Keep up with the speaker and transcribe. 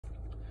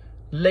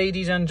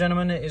Ladies and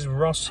gentlemen, it is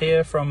Ross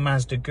here from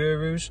Mazda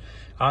Gurus.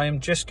 I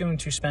am just going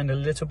to spend a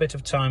little bit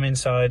of time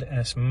inside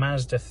this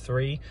Mazda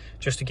 3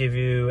 just to give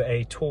you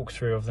a talk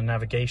through of the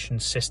navigation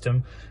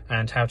system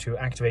and how to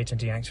activate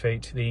and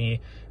deactivate the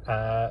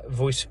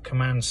voice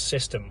command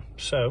system.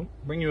 So,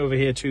 bring you over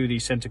here to the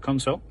center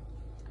console.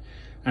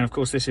 And of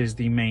course this is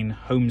the main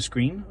home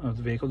screen of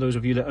the vehicle. Those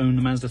of you that own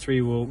the Mazda 3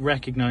 will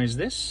recognize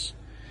this.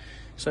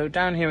 So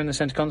down here in the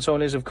center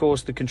console is of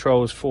course the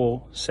controls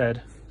for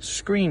said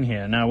screen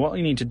here. Now what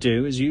you need to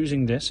do is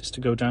using this is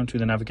to go down to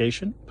the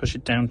navigation, push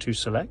it down to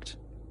select.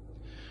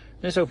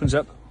 This opens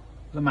up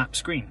the map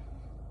screen.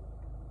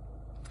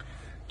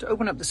 To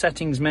open up the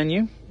settings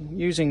menu,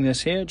 using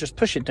this here, just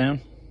push it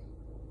down.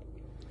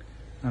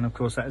 And of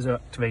course that has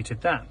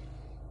activated that.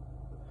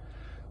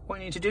 What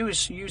you need to do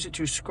is use it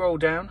to scroll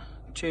down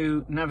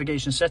to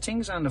navigation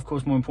settings, and of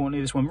course more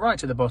importantly this one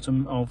right at the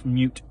bottom of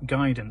mute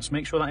guidance.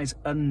 Make sure that is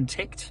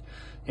unticked.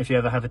 If you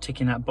ever have a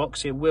tick in that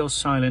box, it will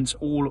silence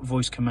all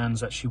voice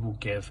commands that she will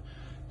give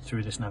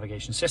through this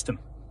navigation system.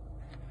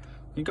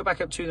 You go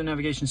back up to the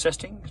navigation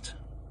settings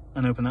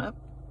and open that up.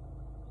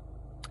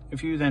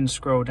 If you then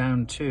scroll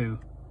down to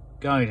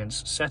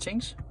guidance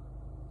settings,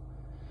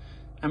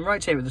 and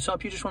right here at the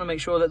top you just want to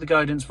make sure that the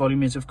guidance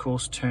volume is of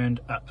course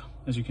turned up,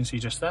 as you can see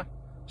just there.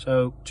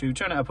 So to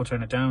turn it up or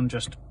turn it down,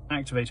 just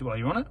activate it while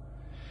you're on it,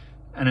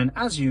 and then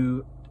as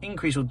you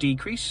increase or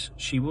decrease,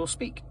 she will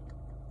speak.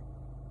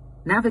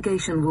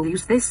 Navigation will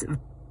use this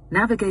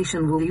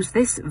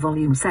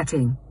volume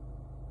setting.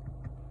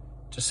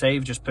 To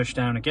save, just push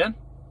down again.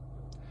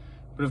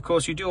 But of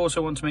course you do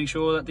also want to make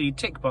sure that the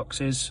tick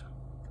boxes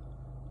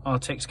are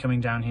ticks coming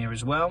down here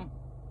as well,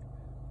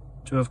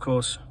 to of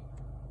course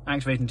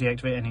activate and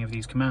deactivate any of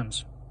these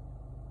commands.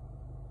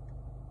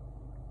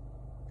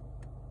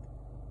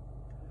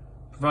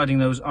 Providing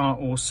those are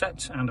all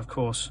set, and of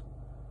course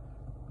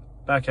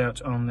back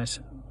out on this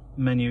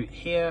menu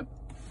here,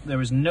 there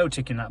is no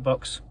tick in that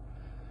box,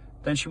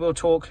 then she will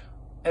talk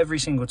every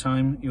single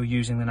time you're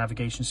using the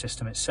navigation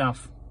system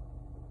itself.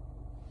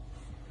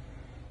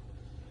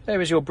 There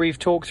is your brief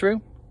talk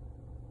through.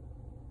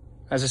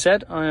 As I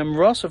said, I am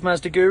Ross of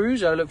Mazda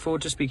Gurus. I look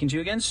forward to speaking to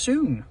you again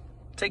soon.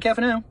 Take care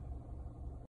for now.